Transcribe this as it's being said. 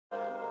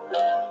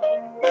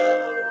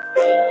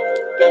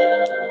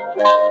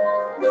Good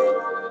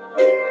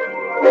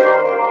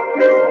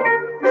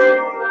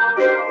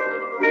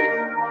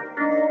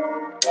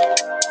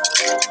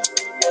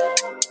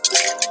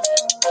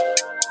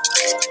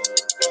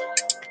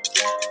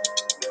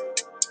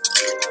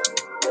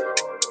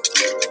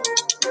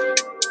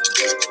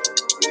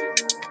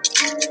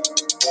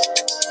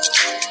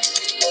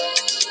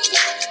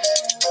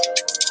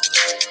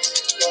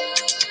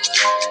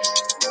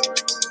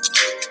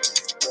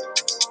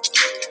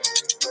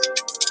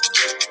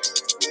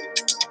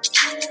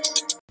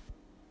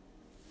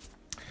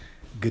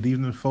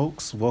evening,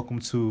 folks. Welcome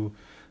to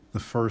the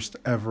first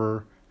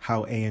ever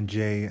How A and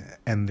J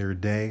End Their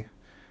Day.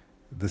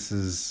 This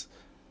is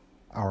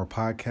our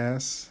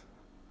podcast.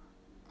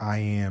 I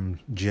am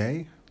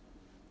Jay.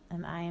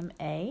 And I am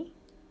A,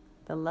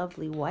 the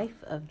lovely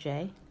wife of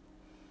Jay.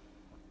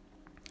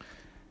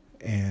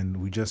 And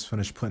we just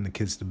finished putting the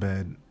kids to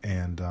bed.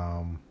 And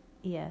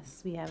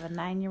yes, we have a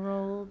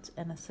 9-year-old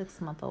and a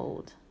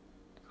 6-month-old.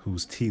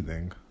 Who's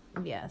teething.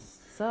 Yes,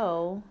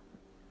 so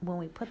when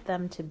we put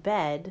them to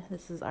bed,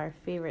 this is our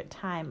favorite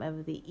time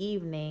of the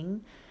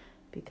evening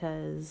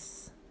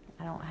because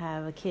I don't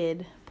have a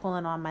kid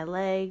pulling on my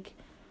leg.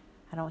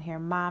 I don't hear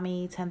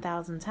mommy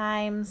 10,000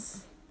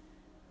 times.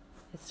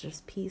 It's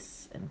just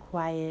peace and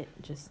quiet,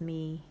 just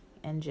me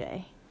and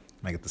Jay.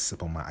 I get to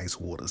sip on my ice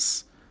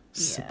waters.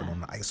 Yeah. Sipping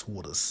on the ice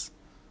waters.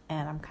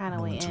 And I'm kind of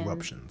no waiting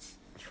interruptions.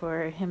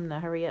 for him to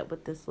hurry up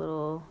with this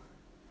little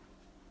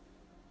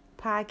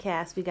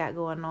podcast we got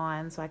going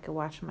on so I could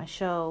watch my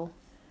show.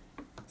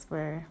 It's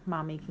where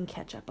mommy can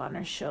catch up on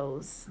her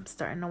shows. I'm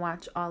starting to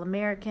watch All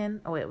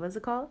American. Oh, wait, what's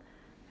it called?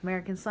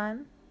 American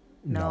Son?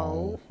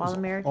 No. All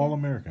American? All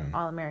American.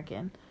 All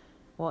American.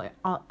 Well,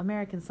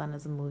 American Son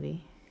is a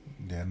movie.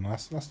 Yeah, no,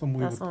 that's the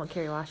movie. That's the one with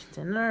Kerry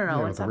Washington. No. Yeah,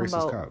 We're with the talking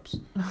racist about cops.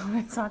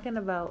 We're talking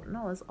about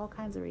there's all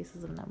kinds of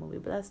racism in that movie,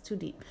 but that's too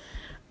deep.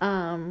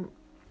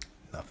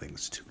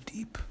 Nothing's too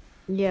deep.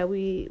 Yeah,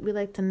 we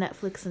like to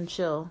Netflix and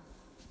chill,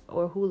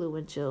 or Hulu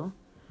and chill.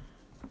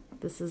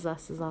 This Is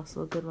Us is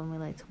also a good one we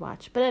like to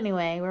watch. But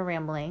anyway, we're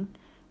rambling.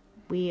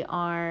 We've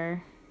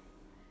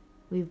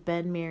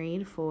been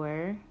married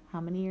for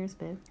how many years,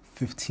 babe?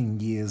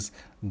 15 years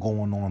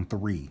going on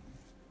 3.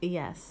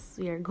 Yes,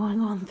 we are going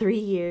on 3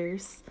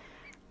 years.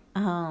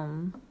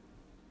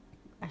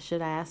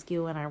 Should I ask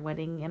you when our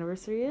wedding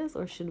anniversary is,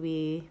 or should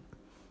we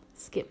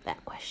skip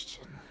that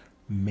question?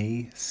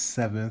 May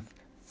 7th,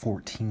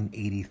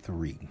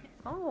 1483.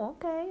 Oh,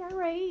 okay. All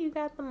right. You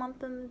got the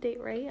month and the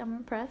date right. I'm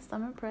impressed.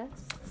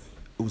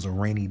 It was a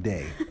rainy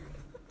day.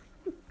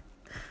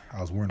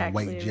 I was wearing a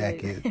white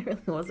jacket. It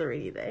really was a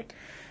rainy day.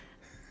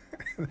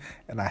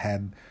 And I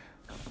had,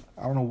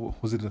 I don't know,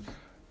 was it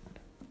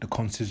the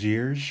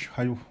concierge?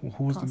 Who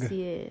was the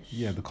guy?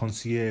 Yeah, the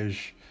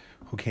concierge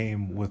who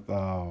came with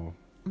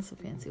that's a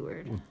fancy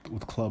word.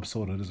 With club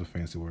soda. It is a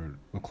fancy word.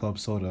 With club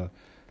soda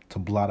to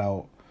blot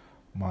out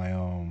my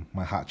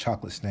my hot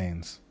chocolate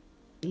stains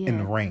in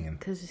the rain.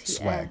 Because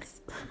he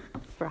asked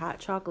for hot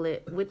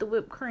chocolate with the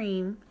whipped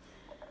cream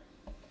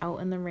out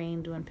in the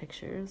rain doing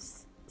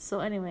pictures.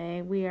 So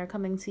anyway, we are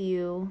coming to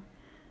you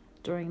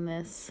during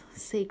this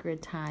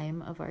sacred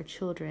time of our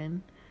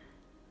children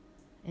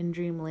in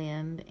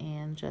dreamland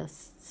and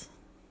just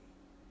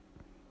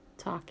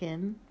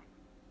talking.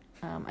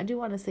 I do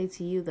want to say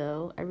to you,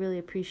 though, I really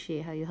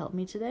appreciate how you helped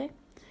me today.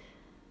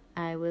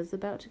 I was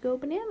about to go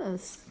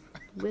bananas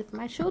with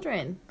my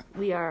children.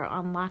 We are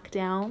on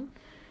lockdown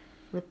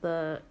with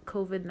the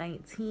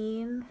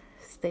COVID-19.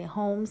 Stay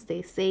home,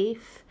 stay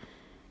safe.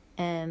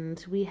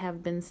 And we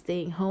have been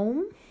staying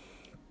home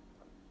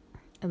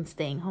and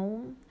staying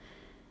home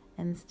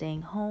and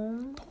staying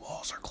home. The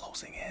walls are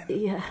closing in.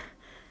 Yeah.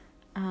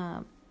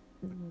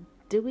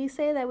 Did we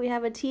say that we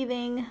have a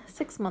teething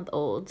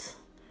 6-month-old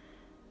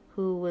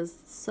who was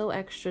so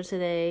extra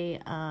today,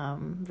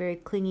 very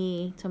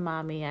clingy to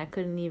mommy. I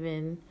couldn't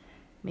even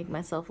make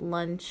myself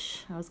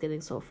lunch. I was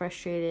getting so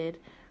frustrated.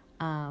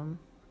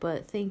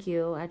 But thank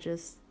you. I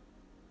just,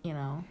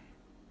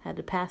 had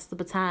to pass the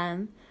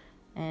baton.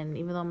 And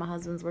even though my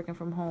husband's working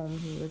from home,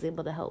 he was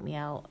able to help me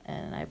out.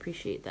 And I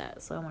appreciate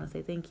that. So I want to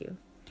say thank you.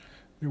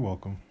 You're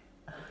welcome.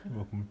 You're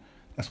welcome.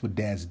 That's what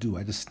dads do.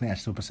 I just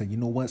snatched up and said, you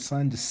know what,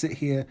 son? Just sit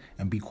here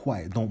and be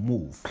quiet. Don't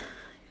move.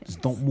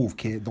 Just don't move,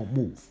 kid. Don't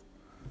move.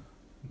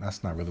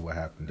 That's not really what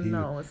happened.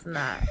 No, it's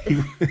not.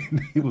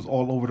 He was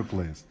all over the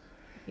place.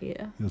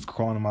 Yeah. He was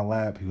crawling in my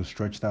lap. He was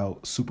stretched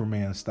out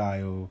Superman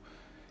style.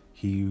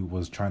 He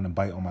was trying to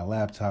bite on my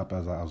laptop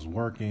as I was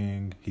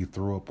working. He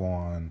threw up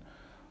on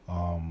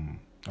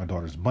our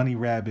daughter's bunny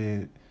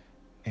rabbit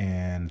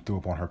and threw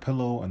up on her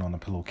pillow and on the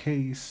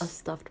pillowcase. A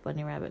stuffed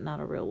bunny rabbit, not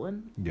a real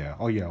one. Yeah.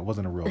 Oh, yeah. It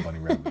wasn't a real bunny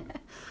rabbit. In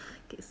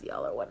case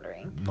y'all are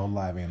wondering. No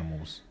live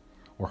animals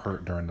were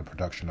hurt during the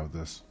production of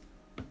this.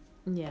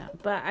 Yeah,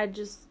 but I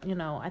just,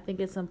 I think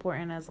it's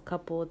important as a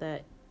couple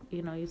that,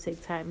 you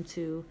take time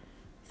to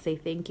say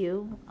thank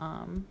you,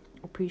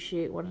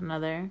 appreciate one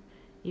another,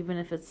 even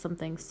if it's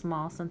something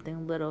small,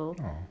 something little.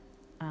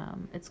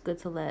 It's good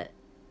to let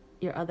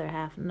your other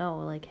half know,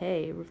 like,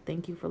 hey,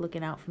 thank you for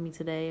looking out for me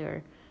today,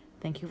 or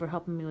thank you for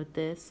helping me with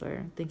this,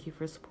 or thank you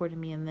for supporting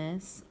me in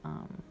this.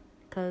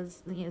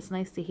 Because it's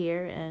nice to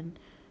hear, and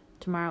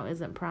tomorrow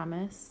isn't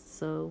promised,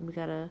 so we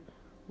gotta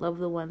love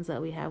the ones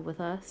that we have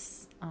with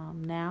us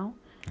now.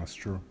 That's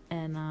true.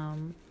 And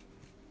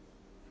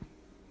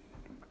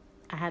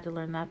I had to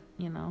learn that,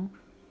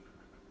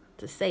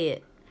 to say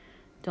it.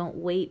 Don't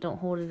wait, don't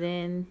hold it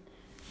in.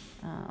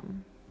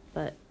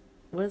 But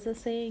what is it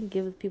saying?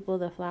 Give people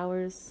the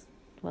flowers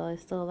while they're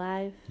still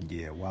alive.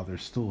 Yeah, while they're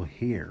still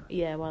here.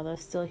 Yeah, while they're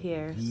still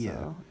here. Yeah.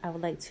 So I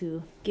would like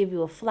to give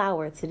you a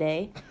flower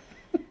today.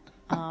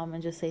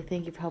 And just say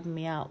thank you for helping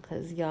me out,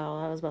 because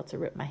y'all, I was about to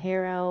rip my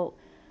hair out.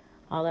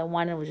 All I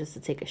wanted was just to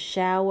take a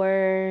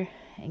shower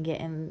and get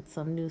in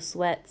some new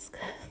sweats.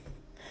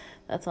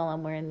 That's all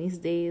I'm wearing these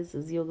days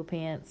is yoga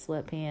pants,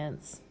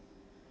 sweatpants,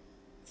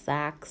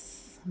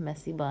 socks,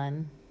 messy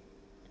bun.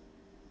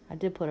 I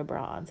did put a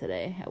bra on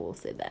today, I will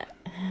say that.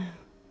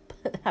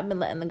 But I've been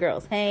letting the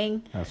girls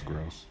hang. That's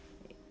gross.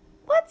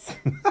 What?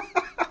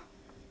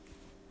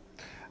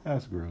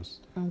 That's gross.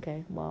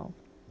 Okay, well,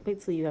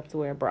 wait till you have to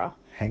wear a bra.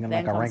 Hanging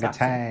Then like come talk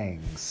to me.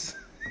 orangutans.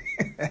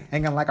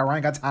 Hanging like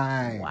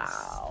orangutans.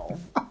 Wow.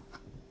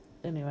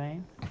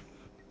 Anyway.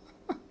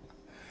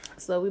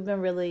 So we've been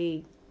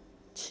really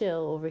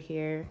chill over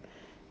here,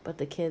 but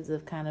the kids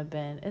have kind of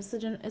been, it's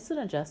an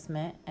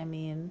adjustment. I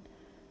mean,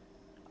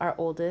 our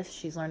oldest,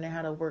 she's learning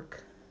how to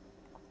work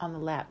on the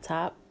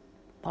laptop,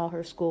 all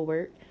her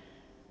schoolwork.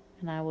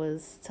 And I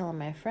was telling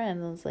my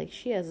friends, I was like,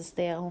 she has a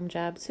stay-at-home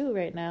job too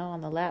right now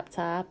on the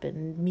laptop,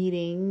 and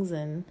meetings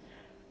and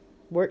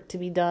work to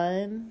be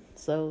done.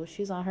 So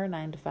she's on her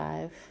 9 to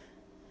 5.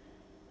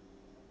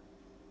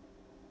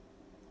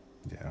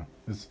 Yeah,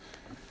 it's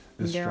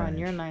You're strange. on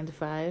your 9 to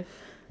 5.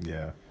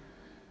 Yeah.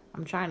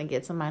 I'm trying to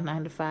get to my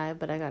 9 to 5,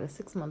 but I got a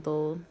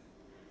 6-month-old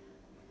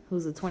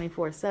who's a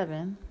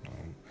 24/7.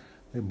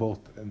 They both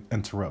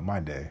interrupt my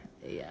day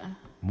Yeah.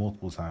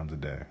 multiple times a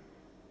day.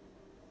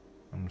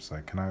 I'm just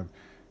like, can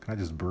I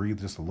just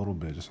breathe just a little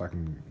bit, just so I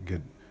can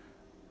get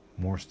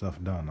more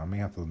stuff done? I may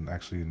have to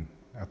actually,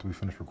 after we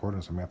finish recording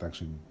this, I may have to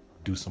actually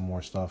do some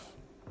more stuff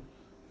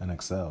in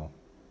Excel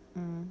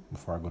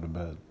before I go to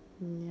bed.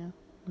 Yeah.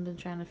 I've been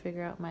trying to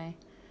figure out my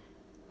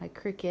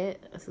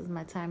cricket. This is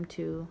my time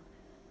to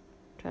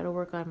try to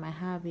work on my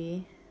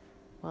hobby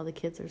while the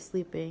kids are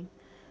sleeping.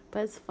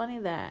 But it's funny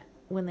that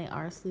when they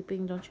are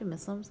sleeping, don't you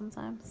miss them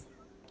sometimes?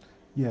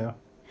 Yeah.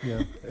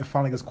 It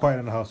finally gets quiet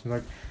in the house. You're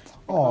like,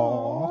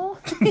 oh.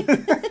 You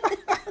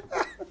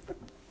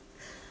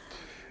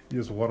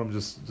just want them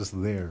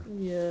just there.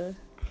 Yeah.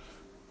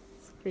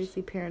 It's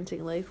crazy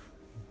parenting life.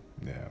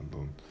 Yeah,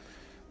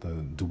 the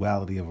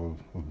duality of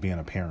being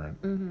a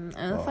parent. Mm-hmm.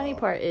 And the funny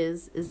part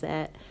is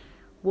that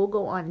we'll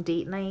go on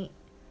date night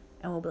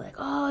and we'll be like,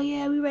 oh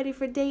yeah, we ready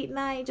for date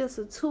night, just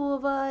the two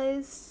of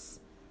us.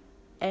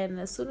 And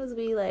as soon as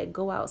we like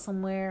go out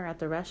somewhere at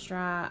the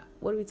restaurant,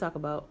 what do we talk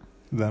about?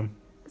 Them.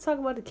 We talk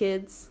about the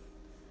kids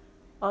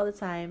all the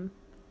time.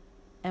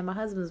 And my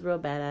husband's real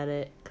bad at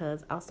it,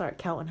 because I'll start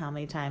counting how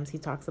many times he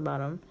talks about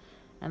them,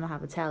 and I'll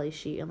have a tally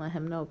sheet and let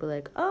him know. Be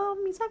like,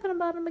 you talking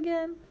about him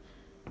again?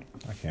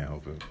 I can't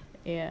help it.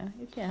 Yeah,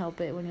 you can't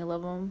help it when you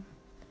love them,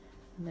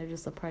 and they're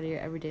just a part of your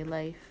everyday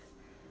life.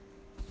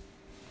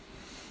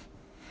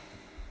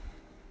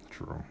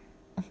 True.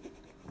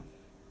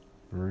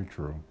 Very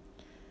true.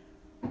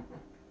 All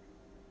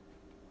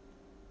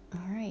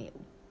right,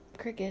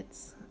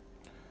 crickets.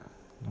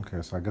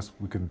 Okay, so I guess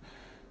we can.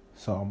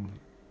 So I'm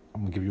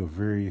gonna give you a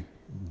very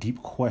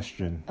deep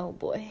question. Oh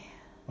boy.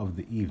 Of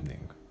the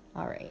evening.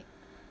 All right.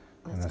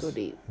 Let's go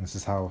deep. This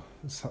is how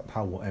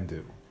we'll end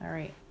it. All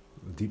right.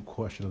 The deep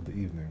question of the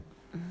evening.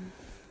 Mm-hmm.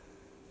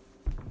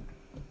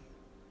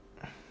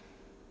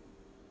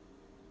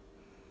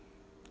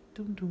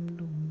 Dum, dum,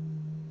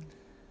 dum.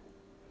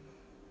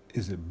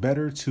 Is it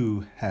better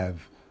to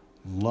have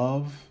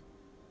loved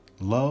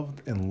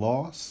and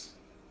lost,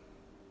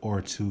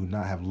 or to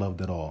not have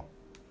loved at all?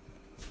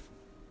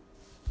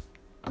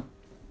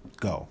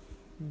 Go.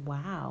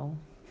 Wow.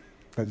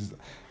 That just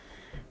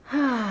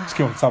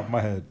came off the top of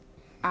my head.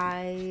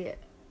 Do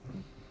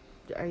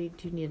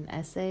you need an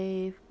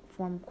essay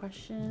form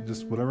question?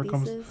 Just whatever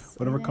comes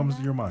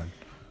to your mind.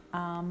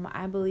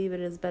 I believe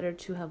it is better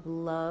to have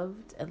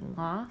loved and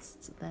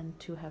lost than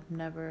to have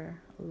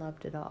never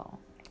loved at all.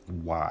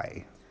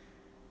 Why?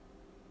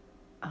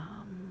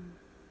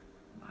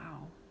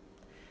 Wow.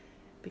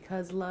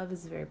 Because love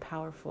is very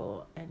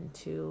powerful, and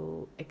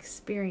to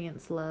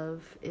experience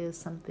love is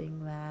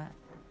something that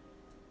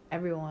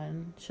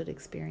everyone should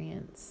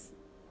experience,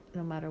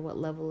 no matter what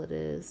level it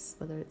is,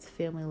 whether it's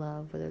family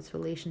love, whether it's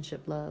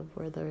relationship love,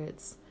 whether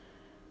it's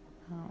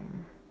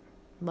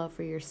love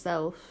for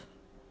yourself.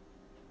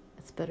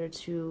 It's better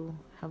to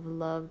have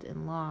loved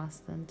and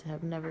lost than to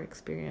have never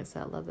experienced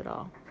that love at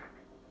all.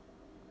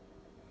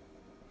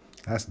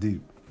 That's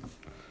deep.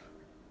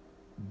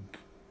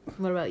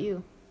 What about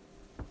you?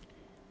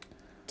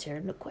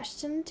 Turn the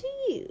question to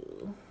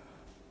you.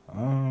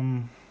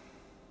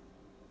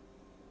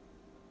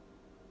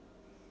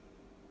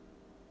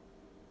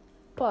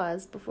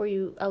 pause before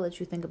I'll let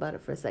you think about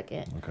it for a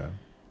second. Okay.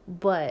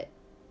 But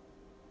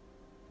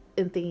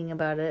in thinking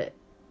about it,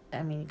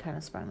 I mean, you kind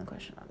of sprung the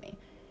question on me.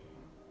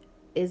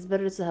 It's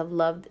better to have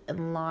loved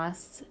and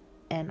lost.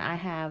 And I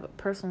have a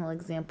personal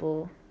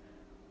example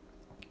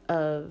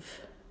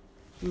of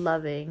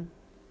loving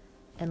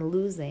and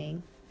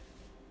losing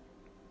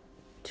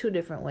 2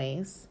 different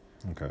ways.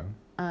 Okay.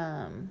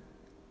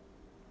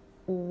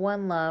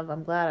 One love,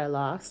 I'm glad I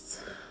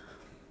lost.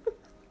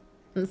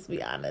 Let's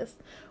be honest.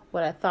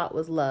 What I thought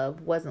was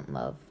love wasn't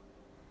love.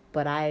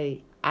 But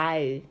I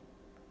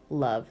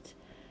loved.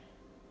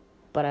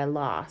 But I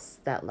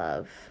lost that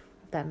love.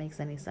 If that makes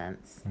any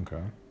sense.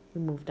 Okay.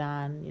 We moved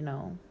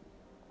on,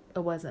 it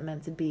wasn't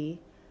meant to be.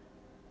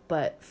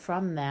 But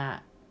from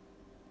that,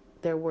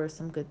 there were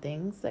some good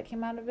things that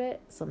came out of it,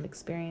 some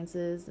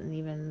experiences, and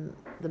even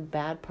the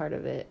bad part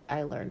of it,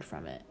 I learned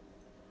from it.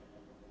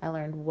 I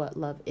learned what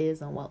love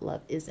is and what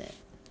love isn't.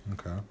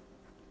 Okay.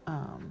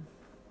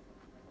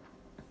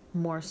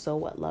 More so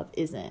what love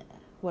isn't.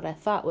 What I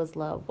thought was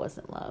love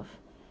wasn't love.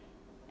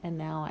 And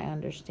now I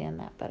understand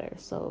that better.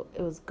 So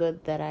it was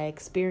good that I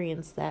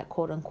experienced that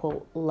quote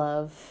unquote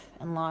love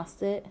and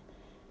lost it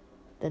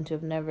than to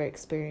have never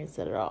experienced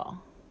it at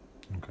all.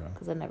 Okay.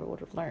 Because I never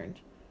would have learned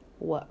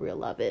what real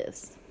love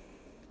is.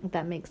 If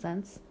that makes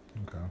sense.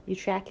 Okay. You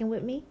tracking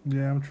with me?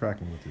 Yeah, I'm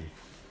tracking with you.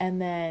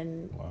 And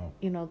then, wow.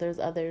 There's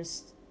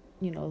others,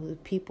 the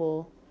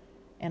people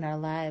in our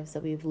lives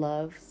that we've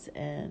loved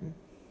and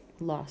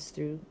lost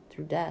through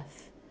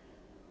death.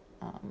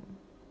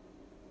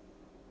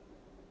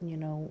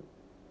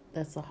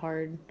 That's a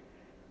hard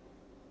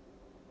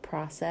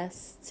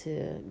process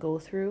to go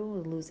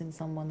through, losing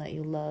someone that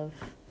you love,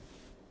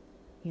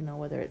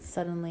 whether it's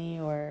suddenly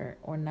or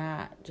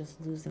not,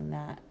 just losing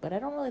that. But I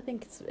don't really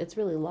think it's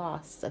really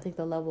lost. I think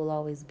the love will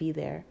always be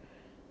there.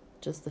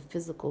 Just the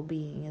physical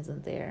being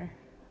isn't there.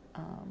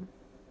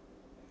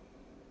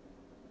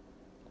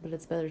 But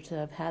it's better to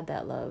have had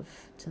that love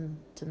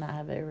to not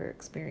have ever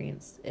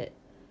experienced it,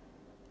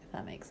 if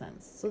that makes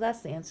sense. So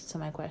that's the answer to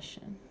my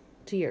question,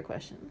 to your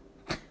question.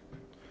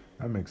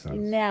 That makes sense.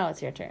 Now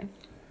it's your turn.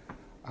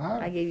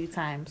 I gave you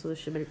time, so this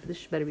should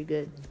better be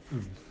good.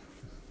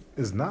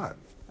 It's not.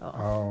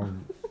 Oh.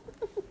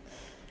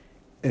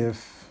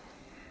 If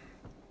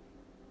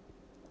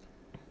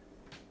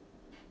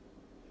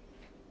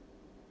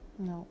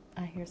no,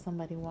 I hear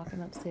somebody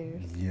walking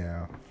upstairs.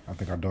 Yeah, I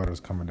think our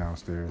daughter's coming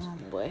downstairs. Oh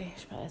boy,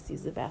 she probably has to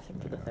use the bathroom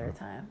for the 3rd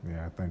time.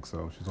 Yeah, I think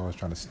so. She's always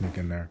trying to sneak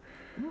in there.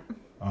 She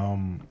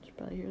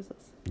probably hears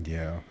us.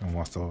 Yeah, and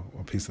wants a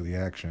piece of the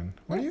action.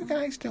 What are you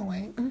guys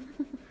doing?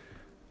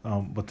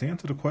 But to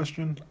answer the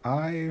question,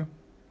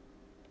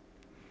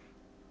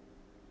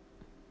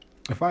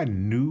 if I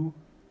knew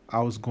I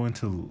was going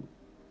to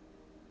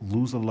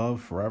lose a love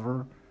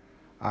forever,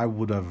 I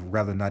would have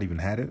rather not even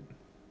had it.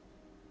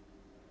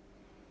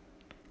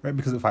 Right?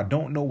 Because if I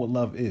don't know what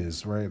love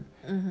is, right,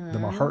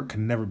 then my heart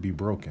can never be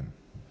broken.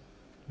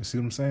 You see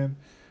what I'm saying?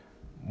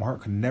 My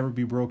heart can never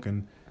be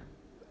broken.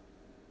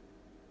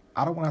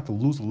 I don't want to have to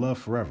lose a love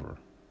forever.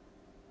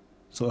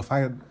 So if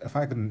I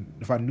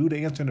knew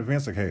the answer in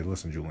advance, like, hey,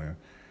 listen, Julian,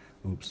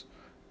 oops,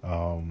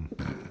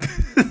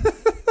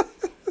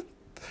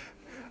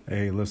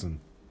 hey, listen,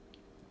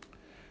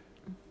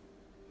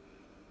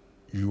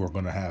 you are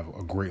going to have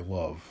a great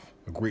love,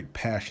 a great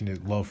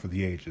passionate love for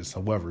the ages.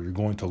 However, you're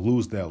going to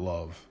lose that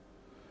love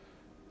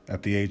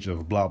at the age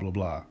of blah blah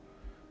blah.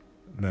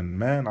 Then,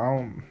 man,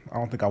 I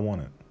don't think I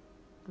want it.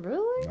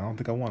 Really? I don't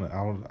think I want it.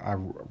 I'd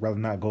rather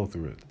not go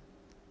through it.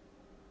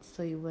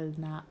 So you would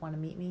not want to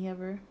meet me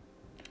ever?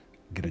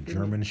 Get a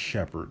German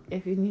Shepherd.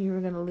 If you knew you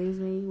were going to lose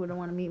me, you wouldn't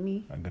want to meet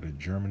me? I got a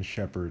German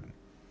Shepherd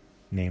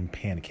named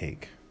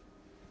Pancake.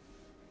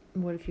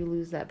 What if you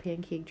lose that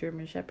Pancake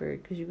German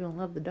Shepherd? Because you're going to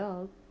love the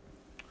dog.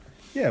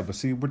 Yeah, but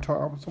see, I'm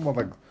talking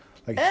about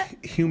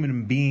like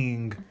human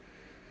being.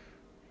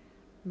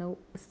 Nope,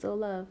 it's still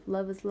love.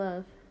 Love is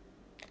love.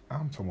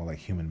 I'm talking about like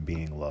human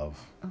being love.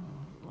 Oh,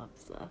 love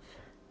is love.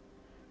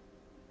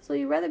 So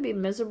you'd rather be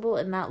miserable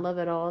and not love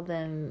at all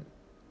than...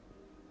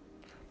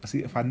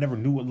 See, if I never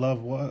knew what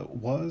love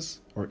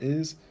was or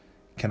is,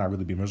 can I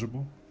really be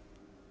miserable?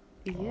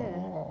 Yeah,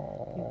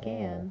 you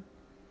can.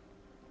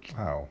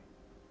 How?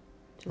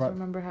 Just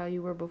remember how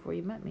you were before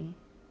you met me.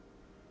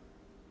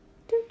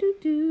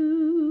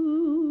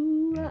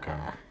 Do. Okay.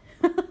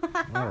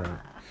 All right.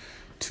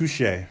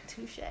 Touche. All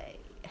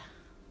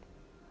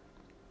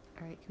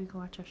right, can we go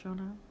watch our show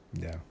now?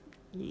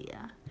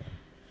 Yeah.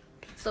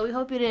 So we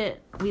hope we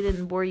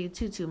didn't bore you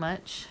too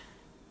much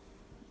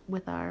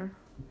with our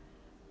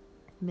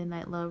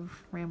midnight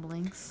love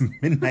ramblings.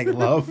 Midnight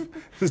love?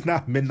 It's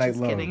not midnight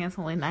Just love. kidding, it's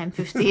only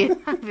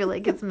 9:50. I feel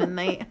like it's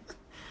midnight.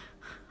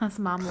 That's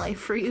mom life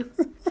for you.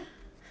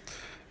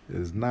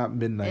 It's not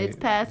midnight. It's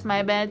past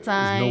my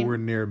bedtime. It's nowhere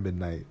near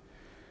midnight.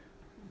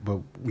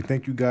 But we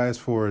thank you guys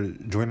for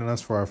joining us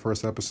for our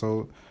first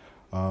episode.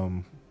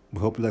 We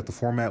hope you like the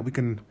format. We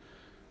can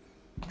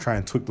try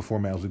and tweak the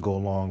format as we go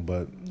along,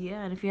 but...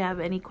 Yeah, and if you have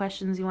any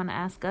questions you want to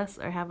ask us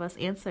or have us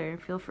answer,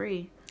 feel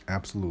free.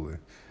 Absolutely.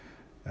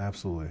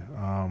 Absolutely.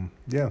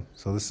 Yeah.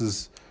 So this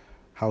is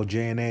how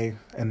J and A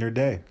end their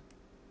day,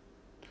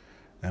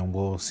 and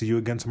we'll see you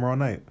again tomorrow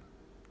night.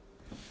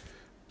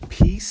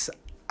 Peace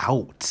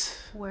out.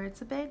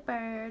 Words of Big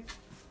Bird.